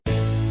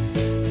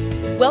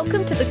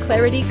Welcome to the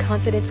Clarity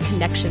Confidence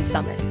Connection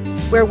Summit,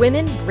 where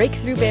women break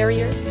through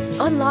barriers,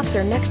 unlock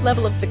their next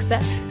level of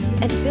success,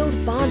 and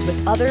build bonds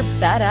with other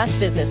badass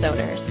business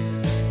owners.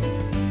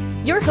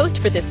 Your host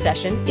for this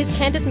session is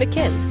Candice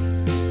McKim.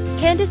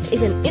 Candice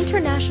is an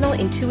international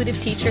intuitive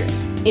teacher,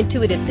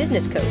 intuitive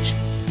business coach,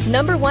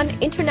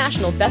 #1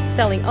 international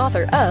best-selling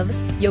author of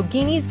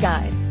Yogini's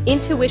Guide,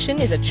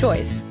 Intuition is a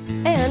Choice,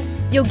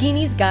 and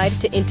Yogini's Guide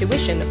to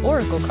Intuition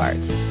Oracle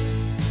Cards.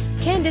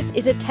 Candice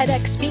is a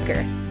TEDx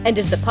speaker and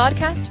is the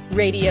podcast,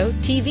 radio,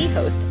 TV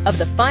host of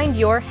the Find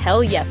Your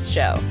Hell Yes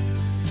show.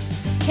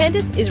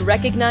 Candice is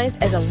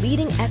recognized as a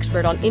leading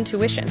expert on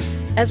intuition,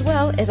 as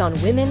well as on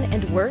women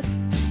and worth,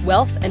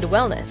 wealth and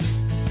wellness,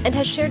 and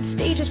has shared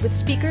stages with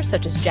speakers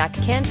such as Jack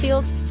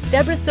Canfield,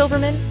 Deborah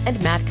Silverman,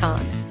 and Matt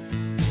Kahn.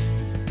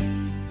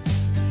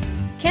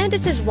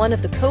 Candice is one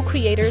of the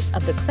co-creators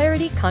of the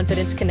Clarity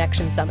Confidence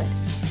Connection Summit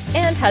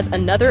and has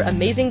another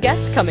amazing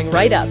guest coming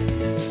right up.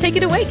 Take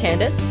it away,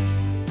 Candice.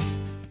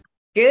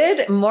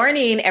 Good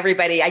morning,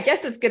 everybody. I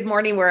guess it's good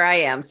morning where I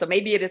am, so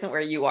maybe it isn't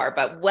where you are,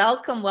 but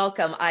welcome.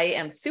 I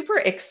am super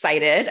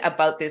excited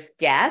about this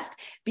guest,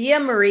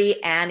 Bea-Marie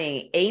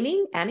Aning.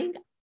 Aning,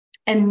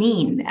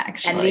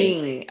 actually.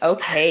 Aning.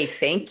 Okay,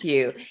 thank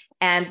you.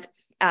 And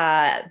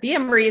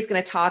Bea-Marie is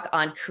going to talk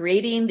on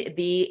creating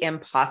the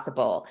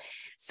impossible.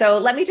 So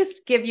let me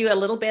just give you a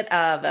little bit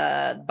of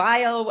a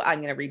bio. I'm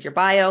going to read your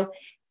bio.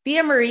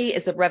 Bea-Marie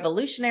is the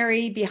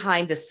revolutionary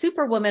behind the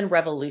Superwoman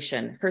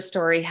Revolution. Her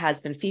story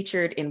has been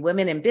featured in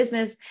Women in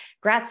Business,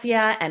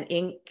 Grazia, and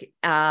Inc.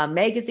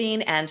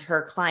 magazine, and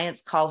her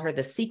clients call her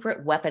the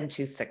secret weapon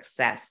to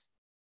success.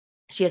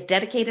 She has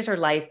dedicated her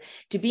life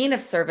to being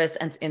of service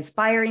and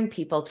inspiring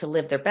people to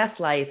live their best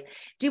life,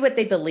 do what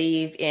they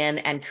believe in,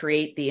 and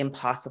create the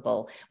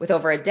impossible. With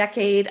over a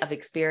decade of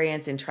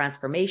experience in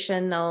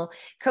transformational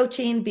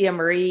coaching,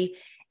 Bea-Marie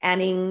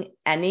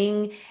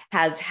Aning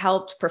has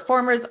helped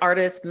performers,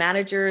 artists,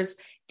 managers,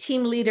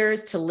 team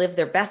leaders to live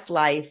their best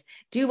life,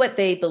 do what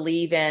they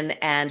believe in,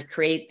 and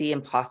create the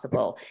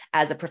impossible.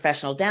 As a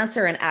professional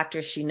dancer and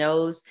actress, she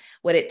knows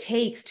what it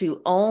takes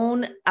to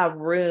own a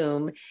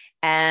room.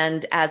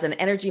 And as an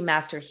energy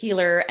master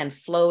healer and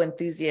flow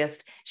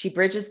enthusiast, she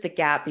bridges the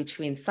gap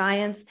between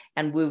science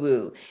and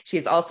woo-woo. She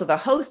is also the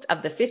host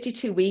of the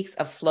 52 Weeks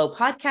of Flow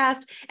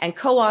podcast and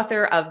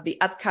co-author of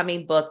the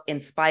upcoming book,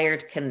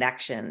 Inspired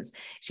Connections.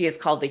 She is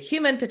called the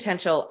Human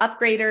Potential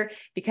Upgrader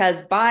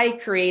because by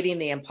creating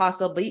the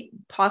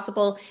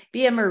impossible,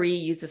 Bea-Marie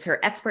uses her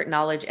expert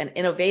knowledge and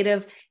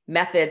innovative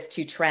methods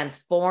to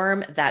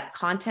transform that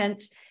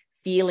content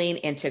feeling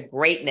into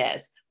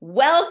greatness.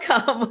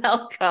 Welcome.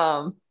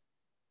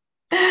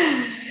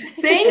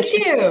 Thank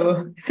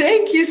you.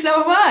 Thank you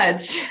so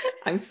much.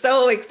 I'm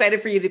so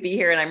excited for you to be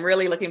here, and I'm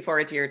really looking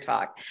forward to your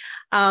talk.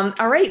 All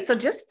right, so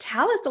just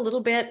tell us a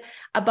little bit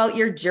about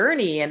your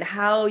journey and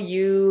how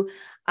you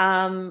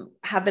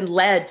have been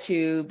led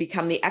to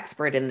become the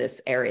expert in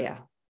this area.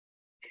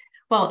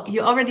 Well,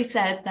 you already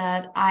said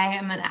that I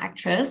am an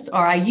actress, or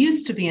I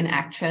used to be an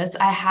actress.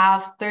 I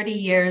have 30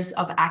 years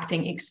of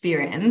acting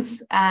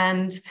experience,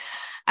 and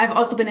I've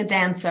also been a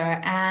dancer.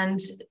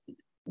 And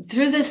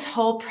through this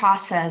whole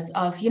process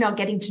of,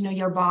 getting to know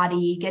your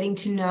body, getting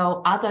to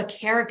know other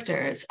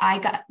characters,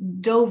 I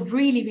dove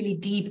really, really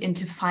deep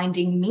into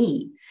finding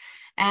me.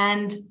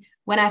 And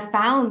when I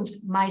found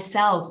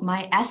myself,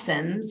 my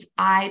essence,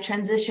 I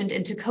transitioned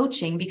into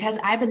coaching because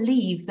I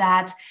believe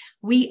that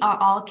we are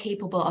all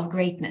capable of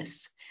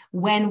greatness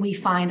when we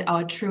find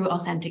our true,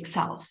 authentic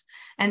self.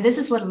 And this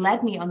is what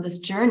led me on this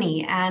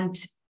journey. And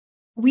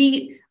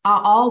we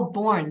are all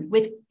born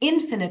with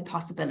infinite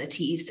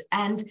possibilities.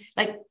 And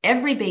like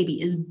every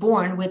baby is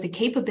born with the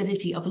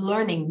capability of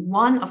learning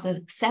one of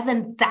the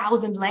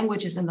 7,000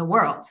 languages in the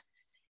world.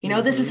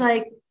 This is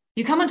like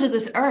you come onto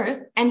this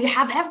earth and you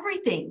have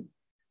everything.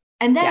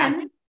 And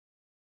then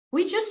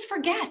we just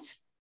forget.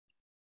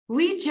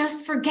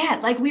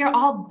 Like we are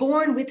all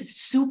born with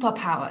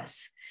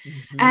superpowers.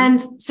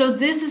 And so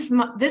this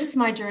is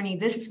my journey.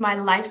 This is my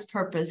life's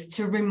purpose,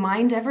 to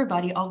remind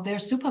everybody of their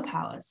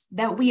superpowers,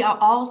 that we are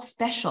all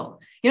special.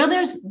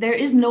 There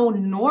is no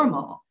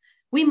normal.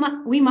 We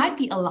might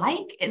be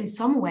alike in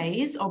some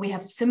ways, or we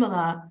have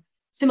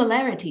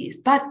similarities,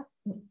 but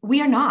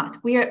we are not.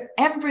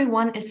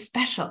 Everyone is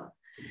special.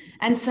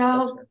 And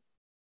so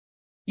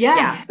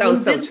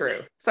so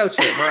true. So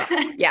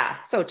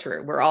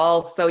true. We're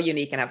all so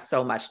unique and have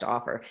so much to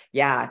offer.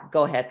 Yeah,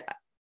 go ahead.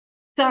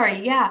 Sorry.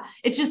 Yeah.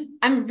 It's just,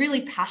 I'm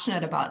really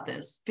passionate about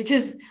this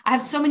because I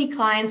have so many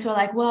clients who are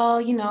like, well,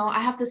 I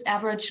have this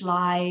average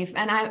life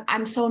and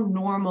I'm so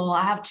normal.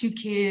 I have 2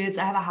 kids.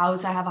 I have a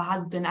house. I have a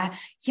husband.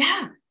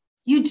 Yeah,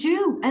 you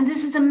do. And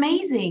this is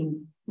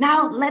amazing.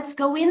 Now let's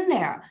go in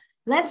there.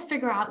 Let's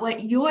figure out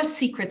what your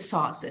secret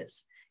sauce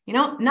is.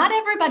 Not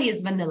everybody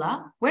is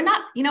vanilla. We're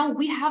not,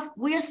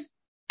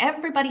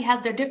 everybody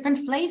has their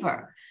different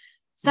flavor.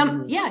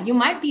 You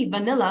might be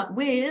vanilla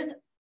with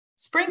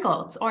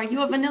sprinkles, or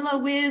you're vanilla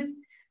with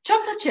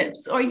chocolate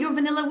chips, or you're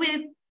vanilla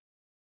with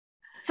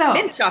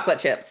mint chocolate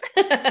chips.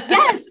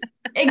 Yes,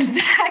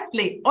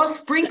 Exactly. Or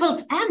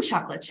sprinkles and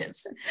chocolate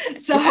chips.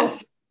 So,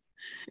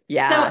 Yes.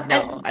 Yeah, so,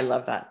 no, I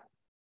love that.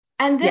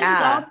 and this is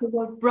Yeah. also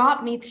what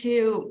brought me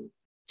to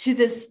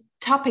this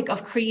topic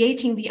of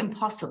creating the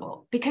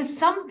impossible, because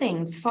some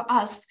things for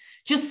us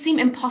just seem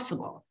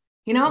impossible,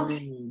 you know,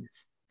 Mm.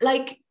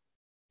 like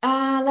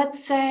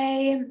let's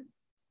say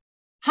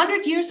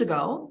 100 years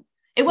ago,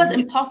 it was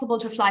Mhm. impossible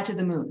to fly to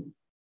the moon.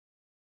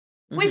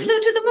 We Mhm. flew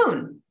to the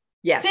moon.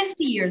 Yes.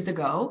 50 years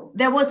ago,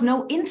 there was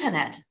no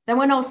internet. There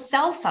were no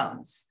cell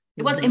phones.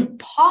 It was Mhm.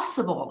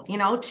 impossible, you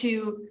know,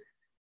 to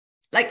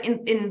like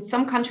in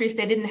some countries,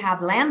 they didn't have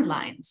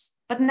landlines.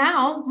 But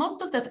now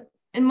most of the,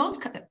 in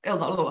most,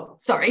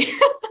 sorry,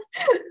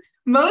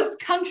 most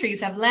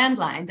countries have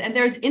landlines and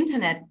there's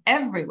internet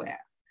everywhere.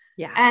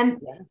 Yeah.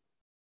 And Yeah.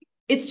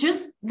 it's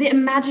just the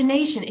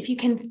imagination. If you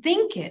can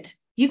think it,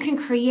 you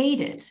can create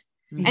it.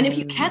 And if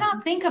you Mhm.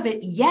 cannot think of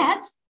it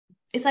yet,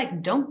 it's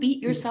like, don't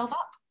beat yourself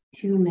up.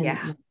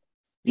 Yeah.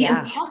 The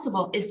Yeah.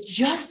 impossible is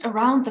just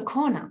around the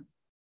corner.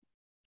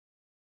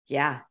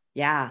 Yeah.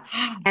 Yeah.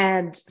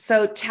 And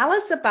so tell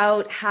us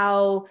about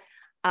how,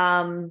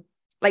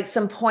 like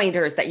some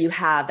pointers that you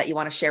have that you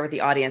want to share with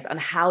the audience on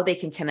how they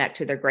can connect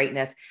to their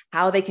greatness,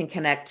 how they can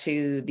connect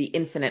to the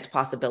infinite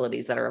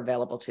possibilities that are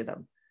available to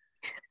them.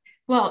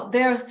 Well,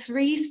 there are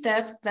 3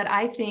 steps that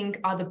I think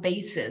are the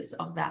basis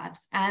of that.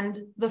 And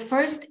the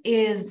first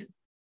is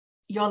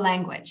your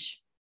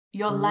language.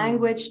 Your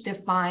language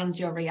defines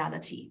your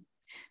reality.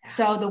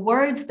 So the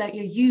words that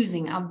you're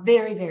using are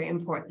very, very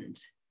important.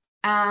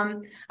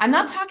 I'm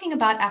not talking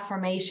about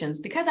affirmations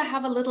because I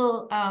have a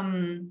little, I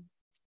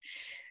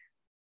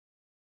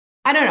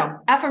don't know,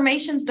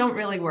 affirmations don't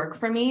really work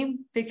for me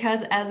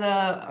because as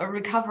a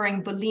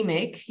recovering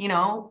bulimic, you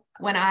know,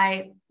 when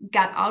I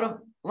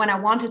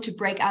wanted to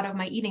break out of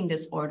my eating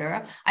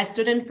disorder, I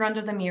stood in front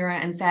of the mirror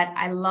and said,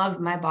 I love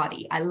my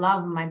body. I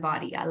love my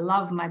body. I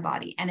love my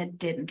body. And it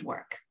didn't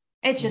work.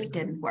 It just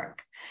didn't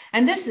work.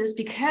 And this is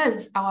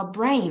because our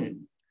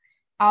brain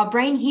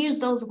hears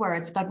those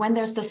words, but when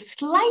there's the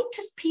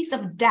slightest piece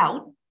of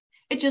doubt,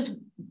 it just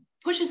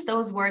pushes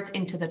those words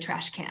into the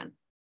trash can.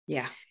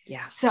 Yeah.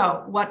 Yeah.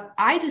 So what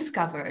I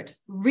discovered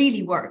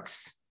really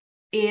works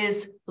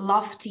is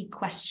lofty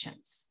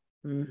questions.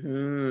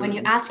 When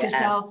you ask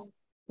yourself,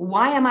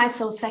 why am I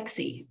so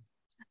sexy?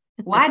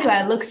 Why do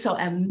I look so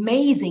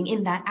amazing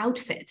in that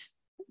outfit?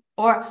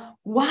 Or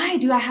why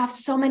do I have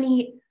so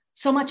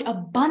much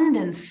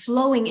abundance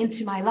flowing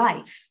into my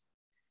life?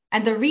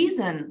 And the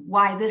reason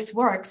why this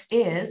works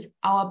is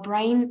our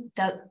brain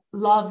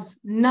loves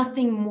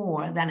nothing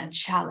more than a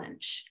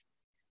challenge.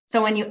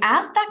 So when you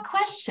ask that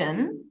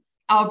question,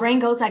 our brain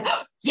goes like,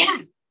 oh, yeah,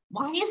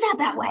 why is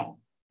that way?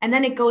 And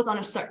then it goes on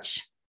a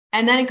search.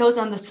 And then it goes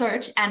on the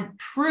search and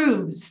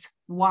proves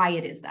why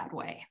it is that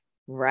way.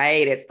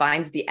 Right. It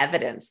finds the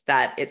evidence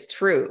that it's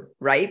true,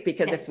 right?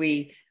 Because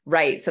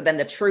Yes. so then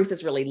the truth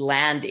is really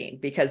landing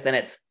because then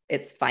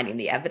it's finding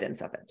the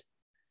evidence of it.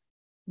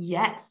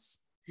 Yes.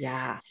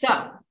 Yeah.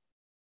 So,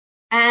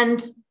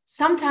 and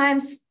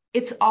sometimes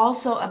it's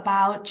also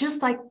about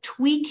just like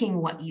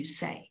tweaking what you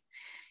say.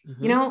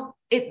 Mm-hmm. You know,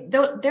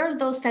 there are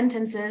those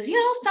sentences, you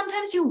know,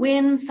 sometimes you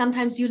win,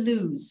 sometimes you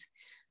lose.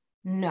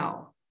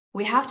 No,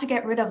 we have to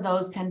get rid of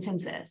those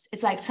sentences.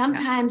 It's like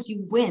sometimes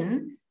you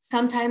win,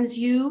 sometimes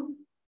you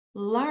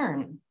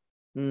learn.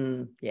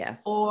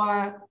 Yes.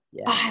 Or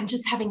yes. oh, I'm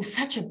just having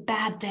such a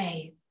bad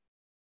day.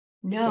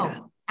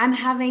 No, I'm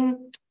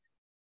having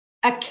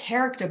a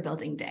character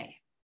building day.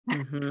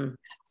 Mm-hmm.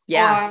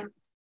 Yeah. Or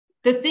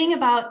the thing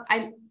about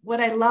what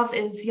I love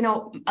is, you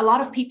know, a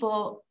lot of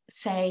people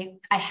say,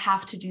 I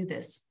have to do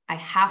this. I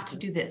have to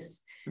do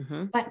this.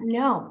 Mm-hmm. But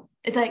no,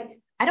 it's like,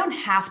 I don't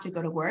have to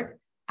go to work.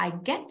 I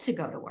get to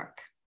go to work.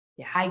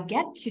 Yeah. I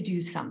get to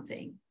do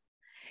something.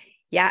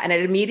 Yeah. And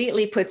it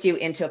immediately puts you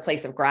into a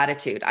place of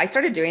gratitude. I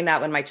started doing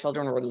that when my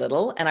children were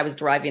little and I was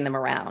driving them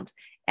around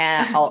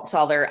and to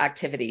all their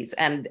activities.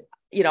 And,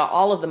 you know,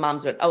 all of the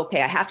moms would,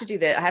 okay, I have to do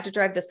that. I have to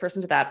drive this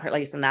person to that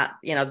place and that,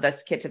 you know,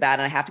 this kid to that.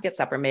 And I have to get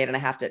supper made and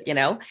I have to, you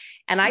know,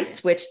 and I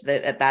switched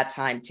at that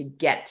time to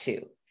get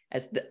to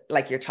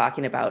like you're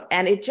talking about.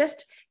 And it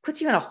just puts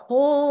you in a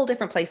whole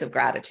different place of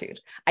gratitude.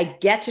 I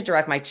get to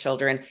drive my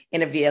children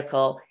in a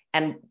vehicle.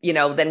 And, you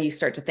know, then you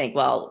start to think,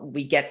 well,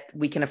 we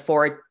can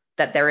afford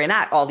that they're in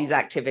all these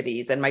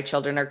activities and my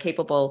children are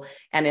capable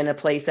and in a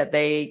place that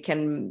they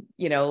can,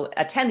 you know,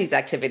 attend these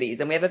activities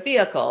and we have a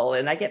vehicle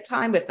and I get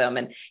time with them.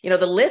 And, you know,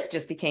 the list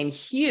just became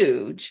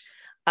huge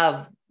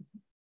of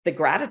the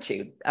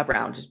gratitude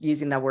around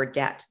using the word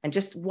get. And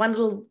just one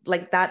little,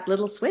 like that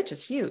little switch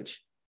is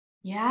huge.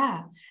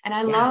 Yeah. And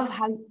I love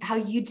how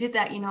you did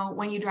that, you know,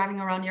 when you're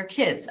driving around your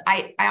kids.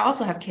 I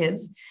also have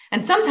kids.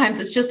 And sometimes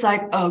it's just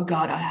like, oh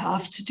God, I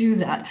have to do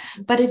that.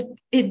 But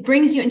it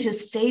brings you into a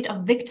state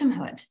of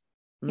victimhood.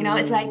 You know,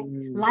 it's like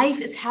life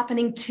is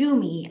happening to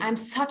me. I'm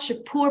such a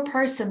poor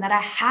person that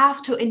I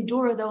have to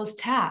endure those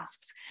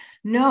tasks.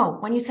 No,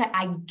 when you say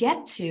I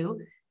get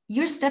to,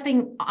 you're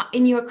stepping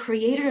in your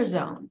creator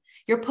zone.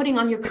 You're putting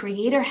on your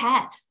creator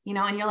hat, you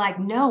know, and you're like,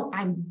 no,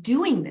 I'm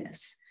doing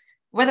this.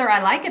 whether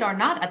I like it or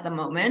not at the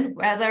moment,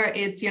 whether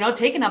it's,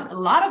 taking up a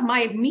lot of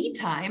my me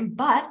time,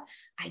 but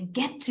I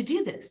get to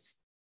do this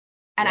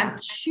and I'm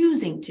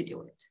choosing to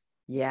do it.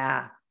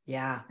 Yeah.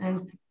 Yeah.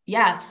 And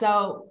yeah,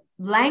 so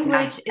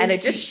language is, and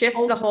it just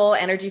shifts the whole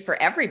energy for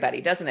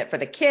everybody, doesn't it? For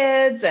the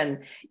kids and,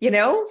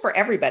 for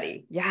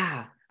everybody.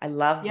 Yeah. I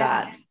love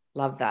that.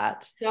 Love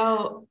that.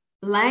 So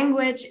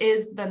language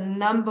is the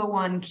number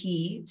one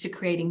key to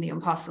creating the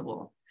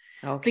impossible.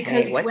 Okay.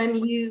 Because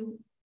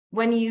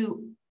when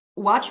you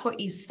watch what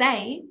you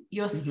say,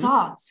 your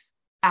thoughts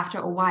after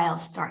a while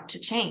start to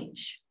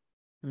change.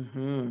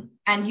 And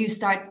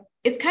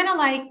it's kind of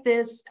like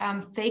this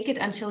fake it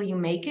until you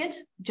make it,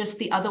 just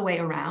the other way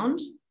around.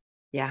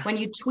 Yeah. When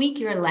you tweak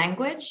your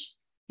language,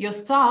 your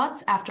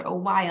thoughts after a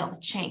while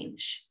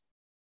change.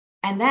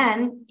 And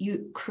then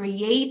you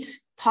create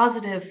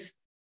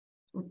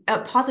a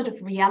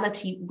positive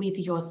reality with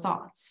your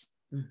thoughts.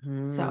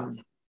 So,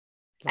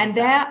 and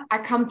there I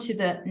come to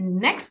the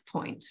next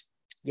point.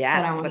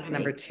 Yes. What's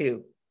number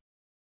 2?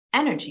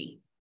 Energy.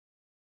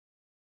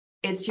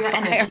 It's your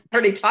energy. I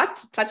already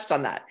touched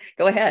on that.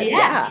 Go ahead.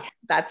 Yeah.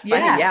 That's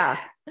funny. Yeah.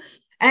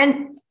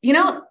 And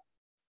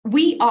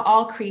we are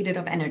all created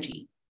of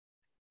energy.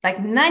 Like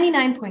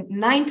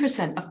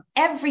 99.9% of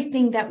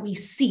everything that we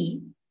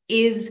see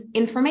is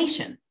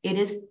information. It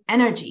is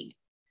energy.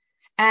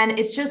 And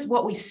it's just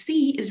what we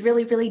see is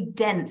really, really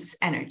dense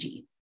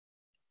energy.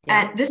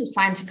 Yeah. And this is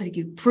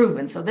scientifically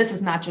proven. So this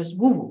is not just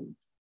woo-woo.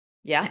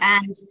 Yeah.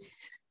 And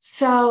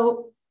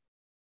so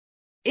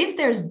if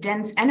there's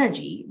dense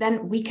energy,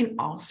 then we can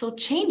also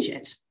change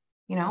it.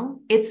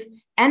 It's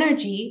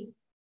energy,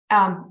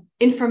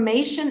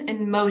 information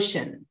in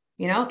motion.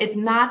 It's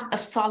not a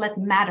solid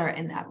matter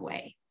in that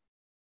way.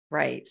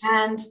 Right.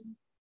 And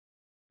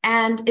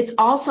it's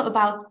also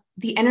about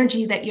the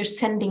energy that you're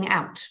sending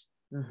out.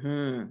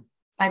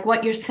 Like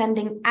what you're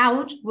sending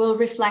out will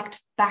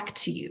reflect back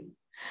to you.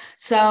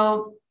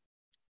 So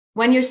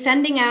when you're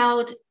sending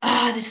out,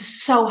 this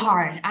is so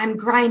hard, I'm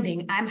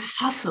grinding, I'm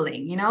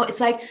hustling,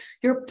 it's like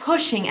you're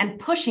pushing and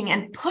pushing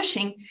and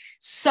pushing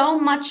so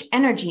much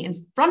energy in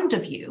front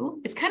of you.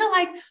 It's kind of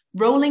like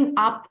rolling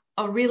up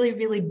a really,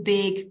 really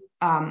big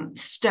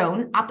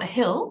stone up a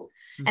hill.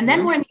 And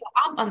then when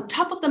you're up on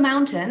top of the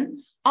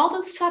mountain, all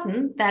of a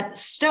sudden that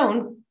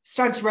stone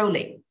starts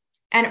rolling.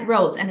 And it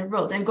rolls and it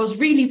rolls and it goes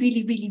really,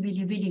 really, really,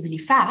 really, really, really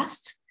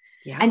fast.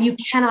 Yeah. And you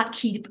cannot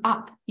keep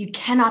up. You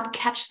cannot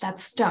catch that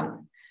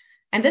stone.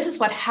 And this is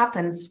what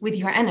happens with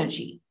your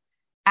energy.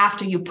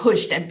 After you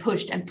pushed and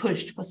pushed and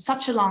pushed for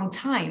such a long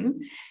time,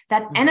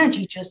 that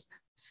energy just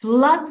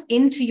floods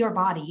into your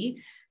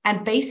body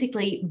and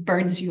basically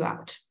burns you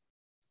out.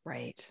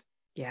 Right.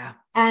 Yeah.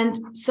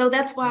 And so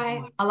that's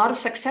why a lot of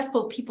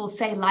successful people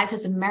say life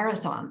is a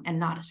marathon and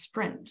not a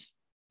sprint.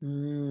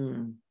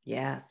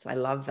 Yes, I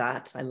love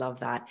that. I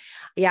love that.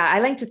 Yeah, I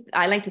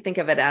like to think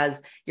of it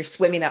as you're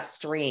swimming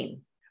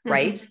upstream,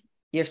 right?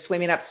 You're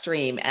swimming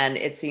upstream and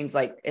it seems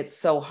like it's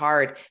so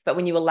hard, but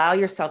when you allow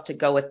yourself to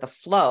go with the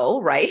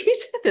flow, right?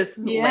 This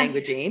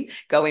languaging,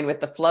 going with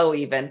the flow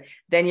even,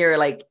 then you're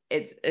like,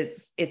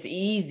 it's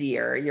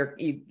easier.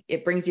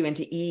 It brings you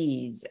into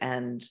ease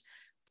and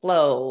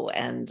flow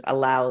and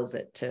allows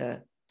it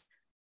to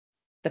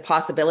the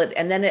possibility.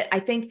 And then I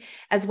think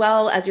as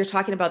well as you're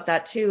talking about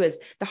that too, is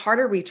the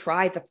harder we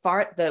try,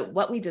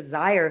 what we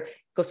desire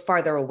goes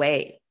farther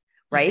away,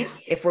 right?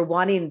 Yeah. If we're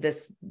wanting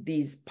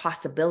these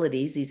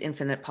possibilities, these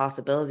infinite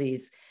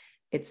possibilities,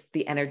 it's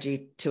the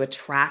energy to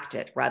attract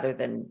it rather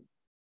than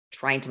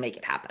trying to make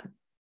it happen.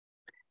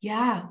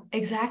 Yeah,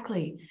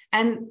 exactly.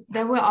 And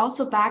then we're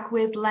also back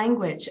with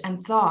language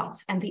and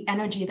thoughts and the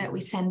energy that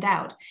we send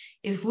out.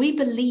 If we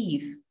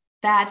believe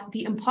that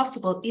the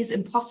impossible is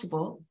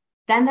impossible,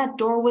 then that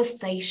door will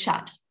stay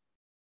shut.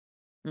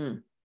 Yeah.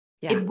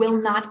 It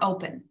will not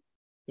open.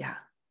 Yeah.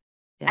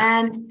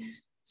 And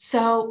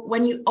so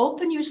when you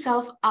open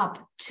yourself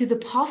up to the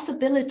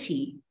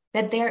possibility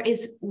that there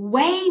is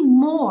way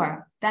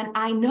more than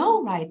I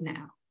know right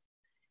now,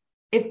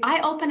 if I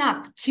open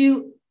up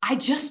to, I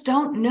just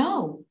don't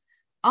know,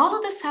 all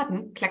of a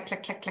sudden, clack,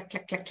 clack, clack, clack,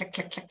 clack, clack, clack,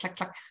 clack, clack, clack,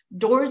 clack,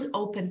 doors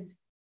open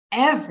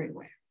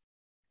everywhere.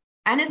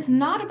 And it's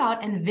not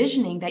about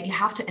envisioning that you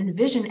have to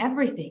envision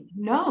everything.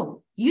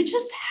 No, you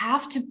just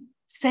have to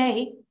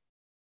say,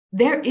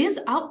 there is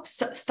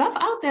stuff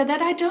out there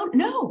that I don't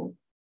know.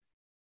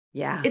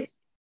 Yeah.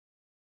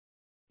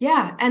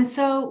 And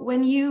so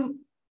when you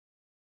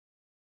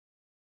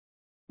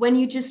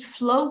just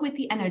flow with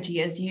the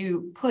energy, as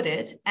you put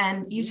it,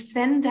 and you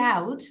send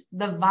out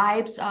the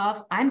vibes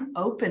of, I'm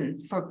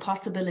open for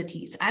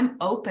possibilities. I'm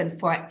open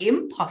for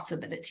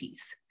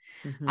impossibilities.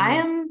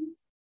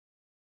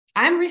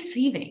 I'm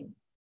receiving.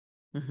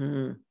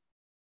 Then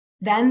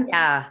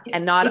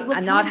and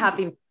not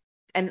having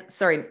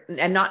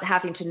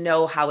to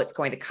know how it's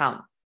going to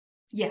come.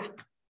 Yeah.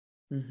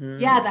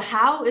 The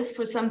how is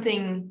for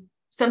something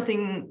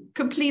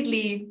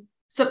completely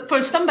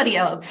for somebody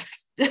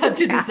else to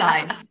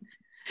decide.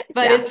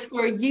 But it's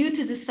for you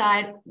to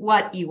decide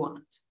what you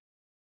want.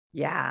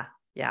 Yeah,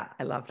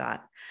 I love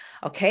that.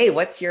 Okay,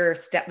 what's your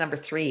step number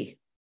 3?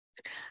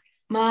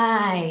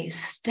 My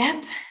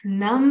step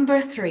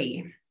number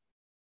 3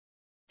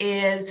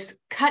 is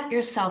cut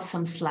yourself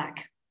some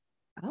slack.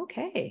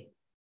 Okay.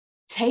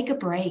 Take a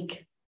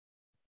break.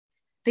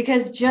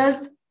 Because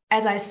just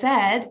as I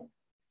said,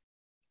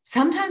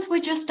 sometimes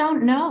we just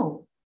don't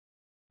know.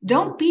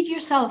 Don't beat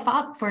yourself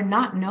up for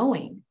not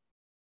knowing.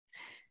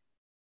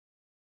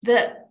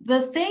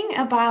 The thing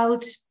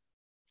about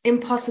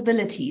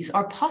impossibilities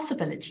or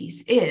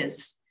possibilities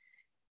is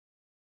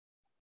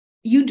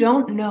you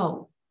don't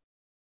know.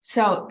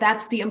 So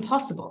that's the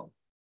impossible.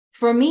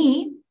 For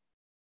me,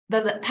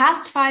 the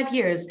past 5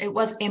 years, it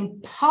was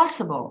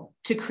impossible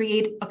to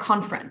create a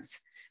conference.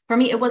 For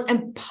me, it was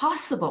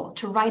impossible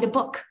to write a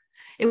book.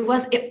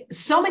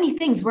 So many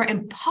things were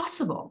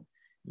impossible.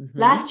 Mm-hmm.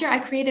 Last year, I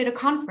created a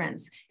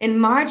conference. In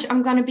March,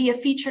 I'm going to be a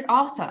featured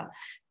author.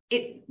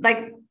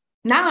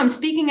 Now I'm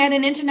speaking at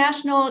an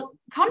international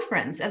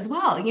conference as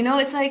well.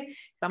 It's like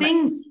Summit.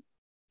 Things,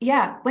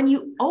 when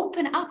you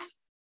open up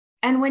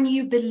and when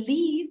you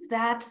believe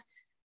that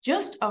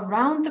just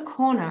around the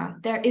corner,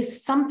 there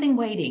is something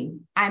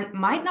waiting. I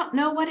might not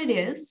know what it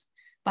is,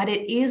 but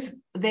it is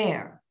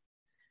there.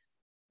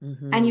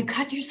 Mm-hmm. And you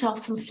cut yourself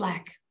some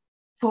slack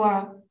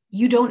for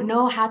you don't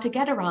know how to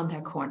get around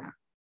that corner.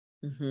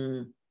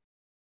 Mm-hmm.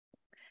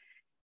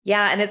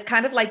 Yeah. And it's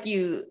kind of like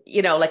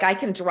like I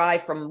can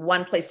drive from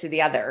one place to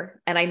the other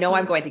and I know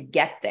I'm going to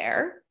get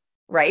there,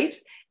 right?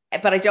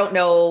 But I don't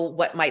know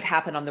what might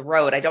happen on the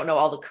road. I don't know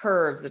all the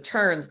curves, the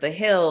turns, the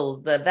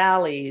hills, the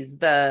valleys,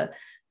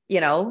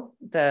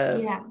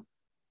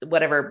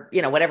 whatever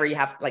you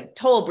have, like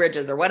toll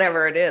bridges or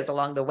whatever it is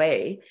along the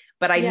way.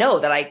 But I know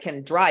that I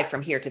can drive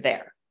from here to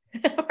there,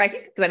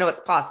 right? Because I know it's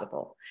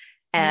possible.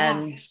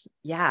 And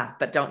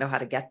but don't know how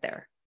to get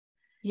there.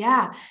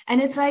 Yeah.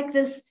 And it's like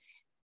this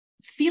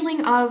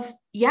feeling of,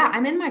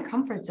 I'm in my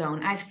comfort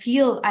zone. I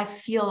feel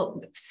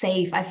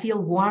safe. I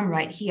feel warm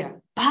right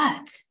here.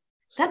 But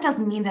that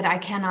doesn't mean that I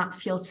cannot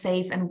feel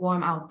safe and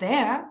warm out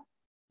there.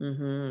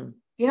 Mm-hmm.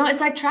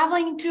 It's like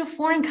traveling to a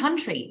foreign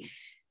country.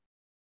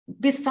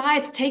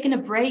 Besides taking a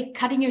break,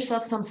 cutting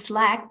yourself some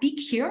slack, be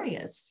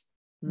curious,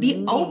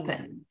 be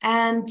open,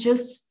 and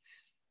just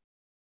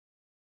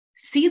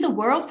see the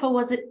world for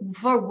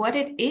what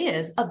it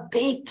is, a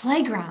big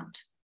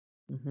playground.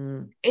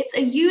 Mm-hmm. It's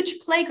a huge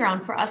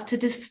playground for us to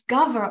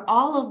discover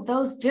all of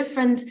those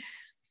different,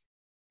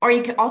 or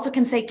you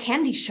can say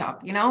candy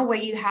shop, where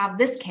you have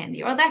this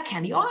candy or that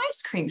candy, or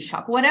ice cream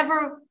shop,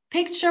 whatever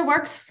picture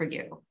works for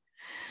you.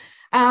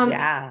 So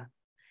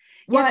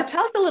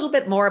tell us a little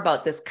bit more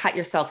about this, cut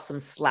yourself some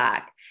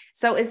slack.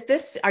 So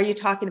are you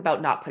talking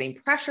about not putting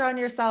pressure on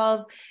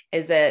yourself?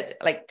 Is it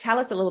like, tell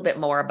us a little bit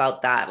more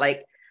about that.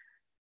 Like,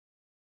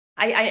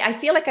 I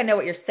feel like I know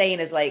what you're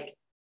saying is like,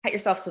 cut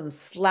yourself some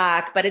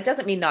slack, but it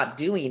doesn't mean not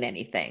doing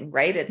anything,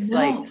 right?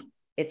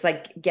 It's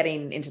like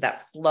getting into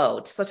that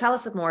flow. So tell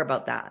us more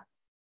about that.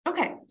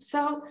 Okay.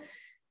 So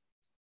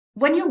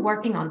when you're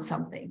working on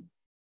something,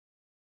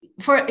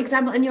 for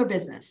example, in your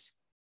business,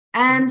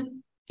 and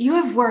you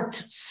have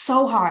worked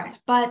so hard,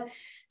 but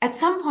at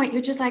some point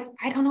you're just like,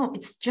 I don't know,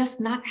 it's just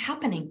not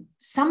happening.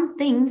 Some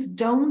things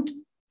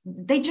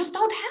just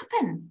don't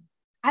happen.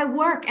 I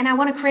work and I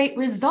want to create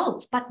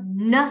results, but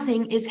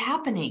nothing is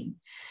happening.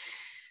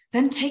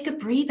 Then take a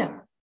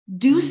breather.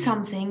 Do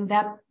something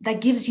that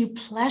gives you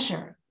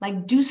pleasure,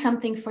 like do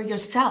something for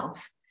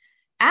yourself.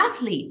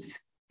 Athletes,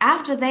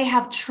 after they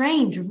have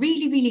trained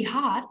really, really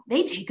hard,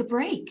 they take a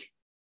break.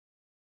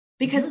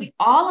 Because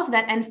all of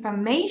that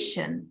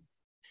information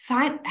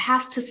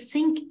has to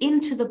sink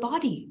into the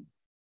body.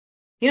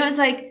 It's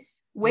like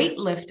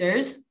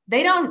weightlifters,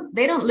 they don't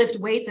lift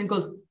weights and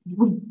goes,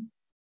 whoom.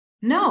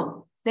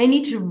 No, they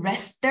need to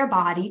rest their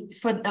body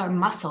for their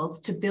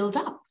muscles to build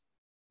up.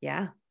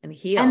 Yeah, and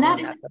heal, and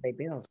that's how they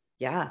build.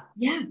 Yeah.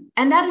 Yeah,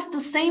 and that is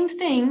the same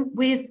thing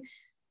with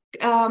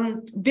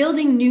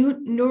building new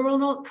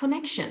neuronal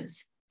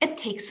connections. It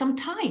takes some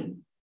time.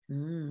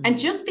 And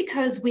just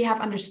because we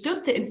have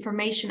understood the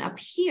information up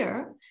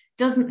here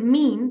doesn't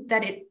mean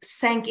that it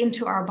sank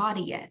into our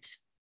body yet.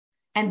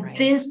 And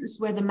this is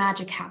where the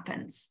magic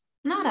happens.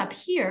 Not up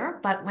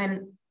here, but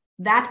when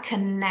that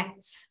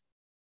connects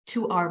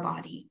to our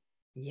body.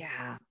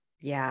 Yeah.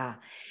 Yeah.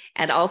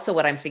 And also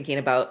what I'm thinking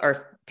about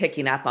or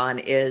picking up on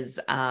is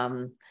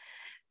that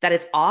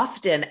it's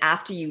often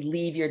after you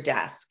leave your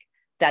desk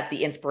that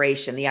the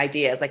inspiration, the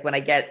idea is like when I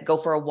go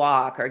for a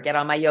walk or get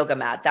on my yoga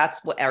mat,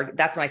 that's when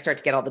I start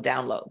to get all the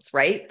downloads,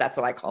 right? That's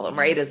what I call them,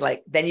 right? Is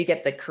like, then you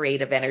get the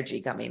creative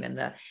energy coming and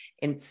the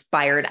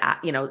inspired,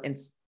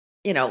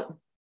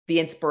 the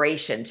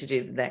inspiration to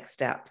do the next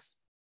steps.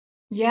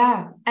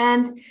 Yeah.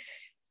 And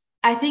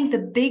I think the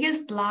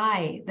biggest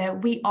lie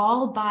that we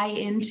all buy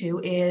into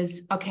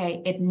is,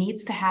 okay, it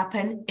needs to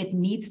happen. It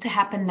needs to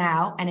happen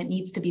now, and it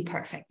needs to be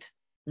perfect.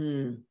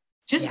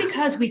 Just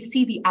because we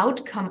see the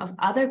outcome of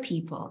other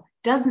people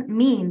doesn't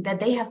mean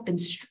that they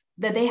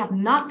have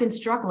not been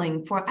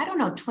struggling for,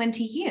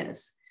 20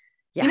 years.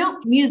 Yeah.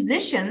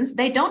 Musicians,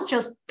 they don't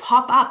just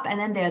pop up and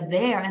then they're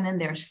there and then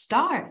they're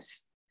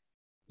stars.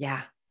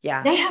 Yeah.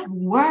 Yeah. They have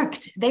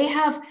worked. They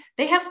have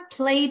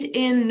played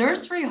in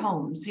nursery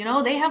homes,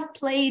 they have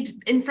played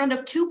in front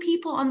of two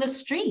people on the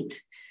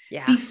street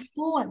Yeah.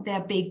 before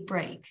their big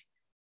break.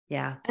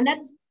 Yeah. And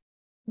that's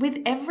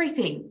with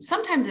everything.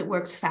 Sometimes it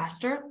works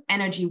faster.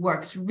 Energy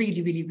works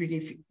really, really,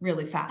 really,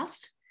 really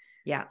fast.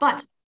 Yeah.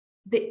 But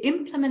the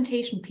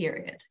implementation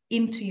period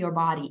into your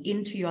body,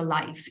 into your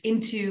life,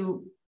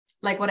 into,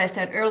 like what I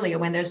said earlier,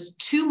 when there's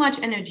too much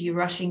energy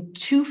rushing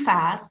too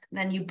fast,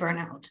 then you burn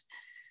out.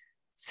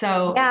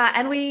 So yeah,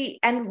 and we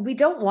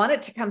don't want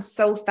it to come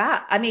so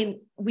fast. I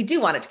mean, we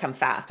do want it to come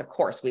fast, of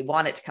course. We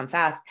want it to come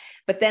fast,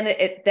 but then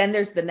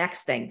there's the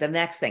next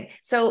thing.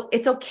 So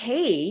it's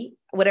okay,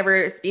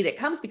 whatever speed it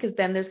comes, because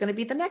then there's going to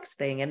be the next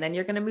thing, and then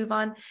you're going to move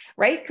on,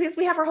 right? Because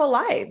we have our whole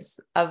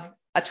lives of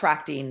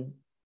attracting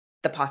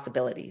the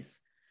possibilities.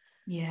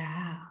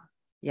 yeah,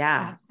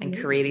 Yeah, and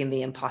absolutely. creating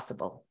the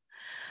impossible.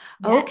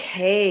 Yes.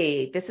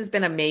 Okay, this has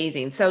been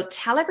amazing. So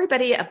tell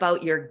everybody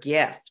about your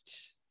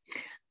gift.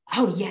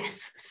 Oh,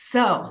 yes.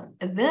 So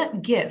the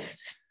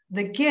gift,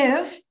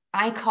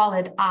 I call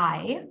it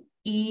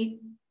EYE,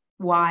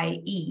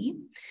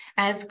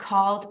 and it's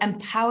called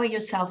Empower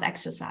Yourself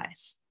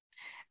Exercise.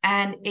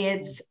 And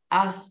it's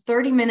a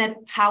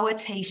 30-minute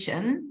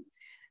poweration,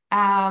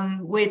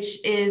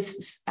 which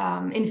is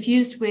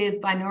infused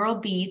with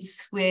binaural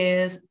beats,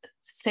 with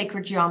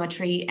sacred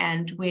geometry,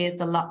 and with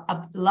the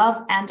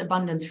love and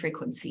abundance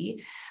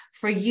frequency,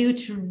 for you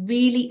to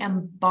really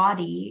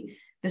embody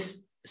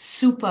this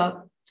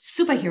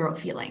superhero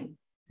feeling,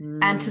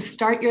 and to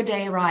start your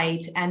day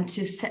right, and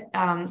to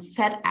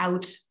set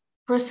out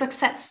for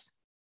success,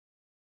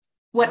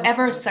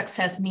 whatever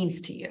success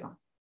means to you.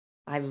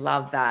 I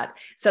love that.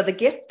 So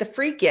the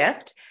free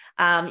gift,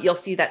 you'll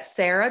see that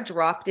Sarah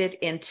dropped it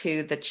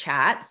into the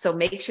chat. So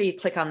make sure you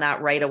click on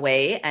that right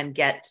away and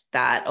get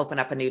that, open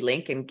up a new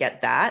link and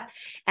get that.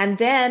 And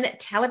then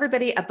tell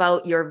everybody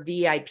about your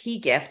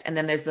VIP gift. And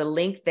then there's the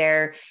link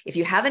there. If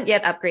you haven't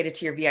yet upgraded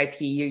to your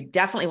VIP, you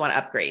definitely want to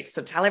upgrade.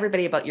 So tell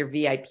everybody about your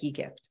VIP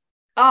gift.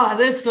 Oh,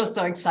 this was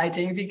so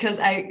exciting because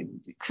I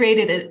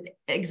created it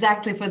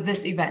exactly for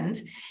this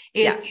event.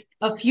 It's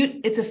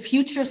a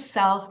future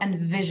self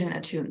and vision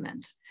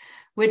attunement,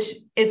 which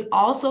is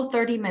also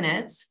 30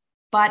 minutes,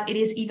 but it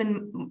is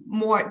even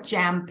more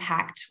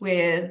jam-packed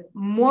with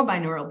more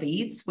binaural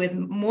beats, with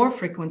more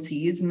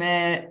frequencies,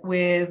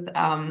 with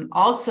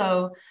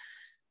also,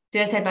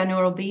 did I say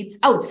binaural beats?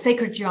 Oh,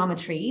 sacred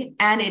geometry.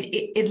 And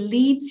it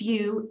leads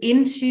you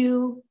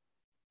into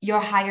your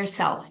higher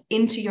self,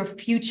 into your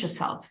future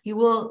self. You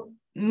will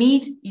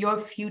meet your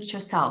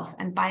future self,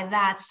 and by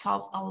that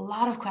solve a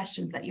lot of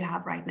questions that you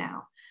have right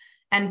now,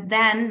 and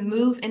then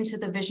move into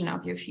the vision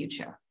of your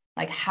future,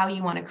 like how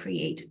you want to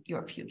create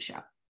your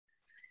future.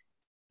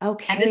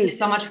 Okay. And this is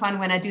so much fun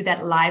when I do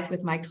that live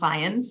with my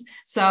clients.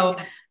 So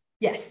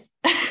yes.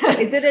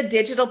 Is it a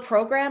digital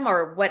program,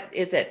 or what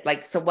is it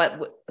like? So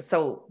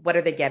what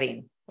are they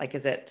getting? Like,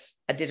 is it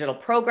a digital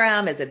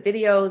program? Is it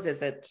videos?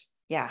 Is it,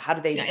 how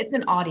do they? It's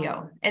an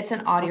audio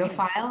Okay.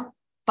 file,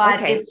 but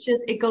Okay.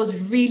 it goes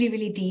really,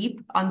 really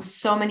deep on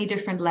so many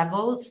different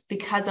levels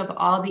because of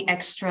all the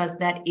extras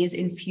that is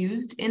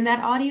infused in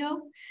that audio.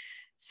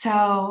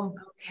 So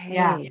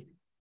yeah.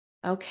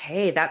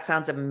 Okay. That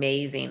sounds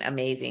amazing.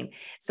 Amazing.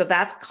 So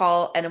that's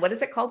called, and what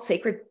is it called?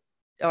 Sacred.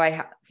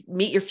 Oh,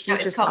 meet your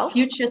future It's called self.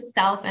 Future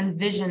Self and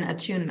Vision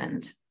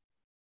Attunement.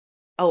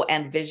 Oh,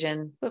 and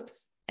vision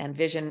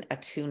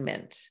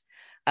attunement.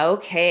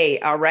 Okay.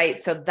 All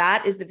right. So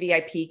that is the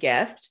VIP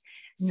gift.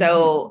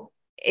 So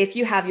if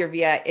you have a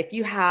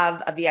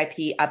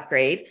VIP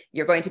upgrade,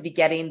 you're going to be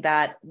getting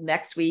that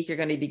next week. You're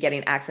going to be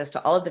getting access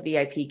to all of the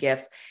VIP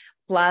gifts,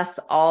 plus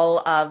all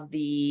of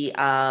the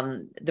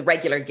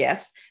regular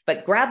gifts.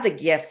 But grab the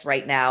gifts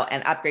right now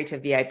and upgrade to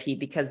VIP,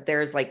 because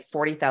there's like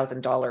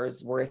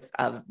 $40,000 worth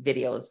of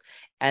videos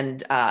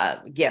and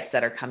gifts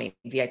that are coming,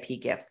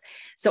 VIP gifts.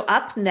 So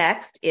up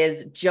next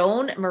is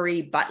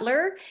Joan-Marie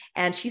Butler,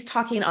 and she's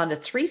talking on the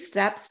 3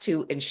 steps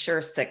to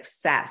ensure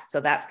success. So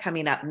that's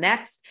coming up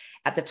next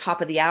at the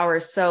top of the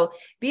hour. So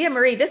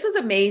Bea-Marie, this was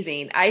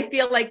amazing. I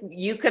feel like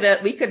we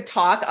could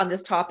talk on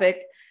this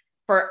topic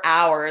for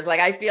hours. Like,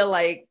 I feel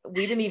like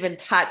we didn't even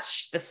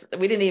touch this.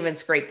 We didn't even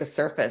scrape the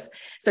surface.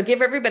 So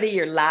give everybody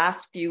your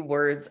last few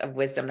words of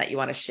wisdom that you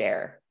want to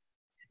share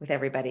with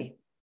everybody.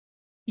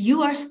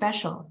 You are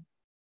special.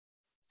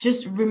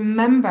 Just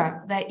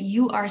remember that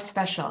you are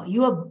special.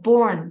 You are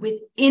born with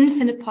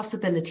infinite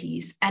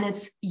possibilities, and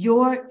it's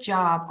your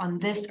job on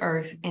this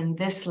earth, in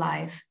this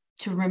life,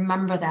 to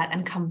remember that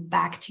and come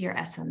back to your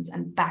essence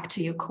and back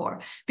to your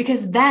core,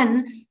 because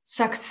then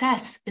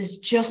success is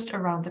just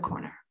around the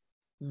corner.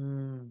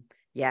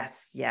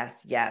 Yes.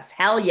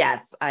 Hell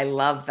yes. I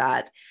love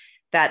that.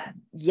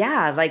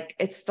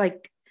 It's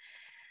like,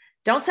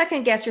 don't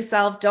second guess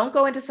yourself. Don't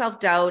go into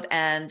self-doubt,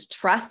 and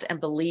trust and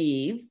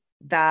believe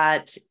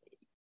that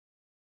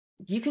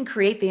you can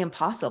create the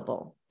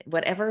impossible.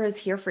 Whatever is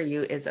here for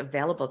you is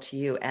available to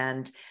you.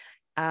 And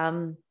I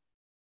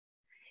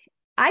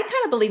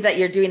kind of believe that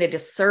you're doing a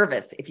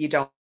disservice if you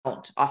don't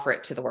offer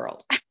it to the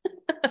world.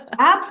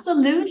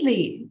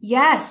 Absolutely.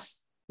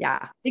 Yes.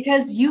 Yeah.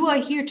 Because you are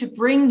here to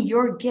bring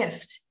your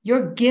gift.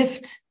 Your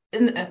gift.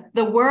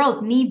 The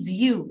world needs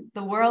you.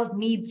 The world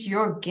needs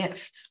your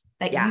gift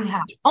that Yeah. you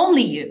have.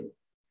 Only you.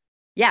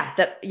 Yeah,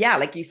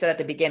 like you said at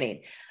the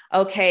beginning.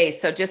 Okay,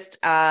 so just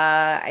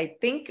I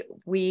think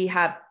we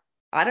have,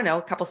 I don't know,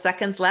 a couple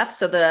seconds left.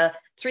 So the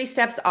 3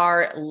 steps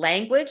are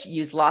language,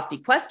 use lofty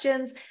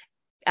questions.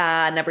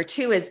 Number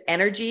 2 is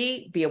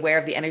energy. Be aware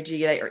of the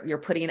energy that you're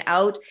putting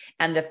out.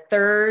 And the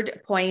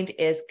third point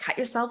is cut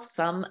yourself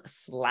some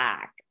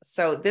slack.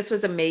 So this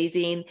was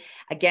amazing.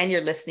 Again,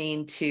 you're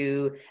listening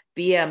to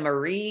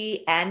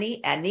Bea-Marie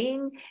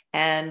Aning,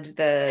 and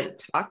the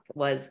talk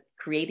was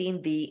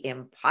creating the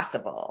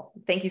impossible.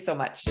 Thank you so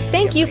much.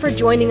 Thank you for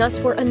joining us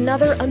for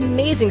another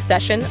amazing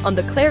session on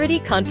the Clarity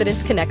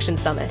Confidence Connection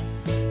Summit,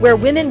 where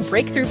women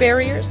break through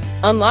barriers,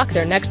 unlock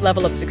their next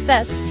level of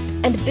success,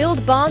 and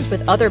build bonds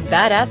with other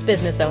badass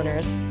business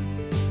owners.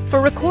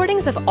 For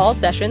recordings of all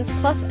sessions,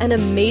 plus an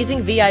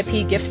amazing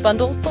VIP gift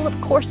bundle full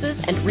of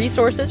courses and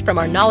resources from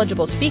our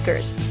knowledgeable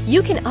speakers,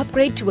 you can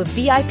upgrade to a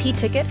VIP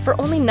ticket for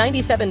only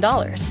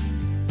 $97.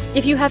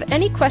 If you have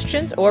any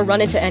questions or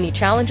run into any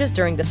challenges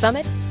during the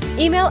summit,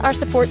 email our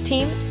support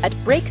team at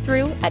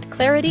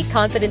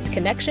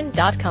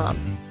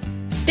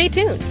breakthrough@clarityconfidenceconnection.com. Stay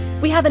tuned.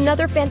 We have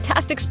another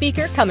fantastic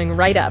speaker coming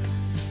right up.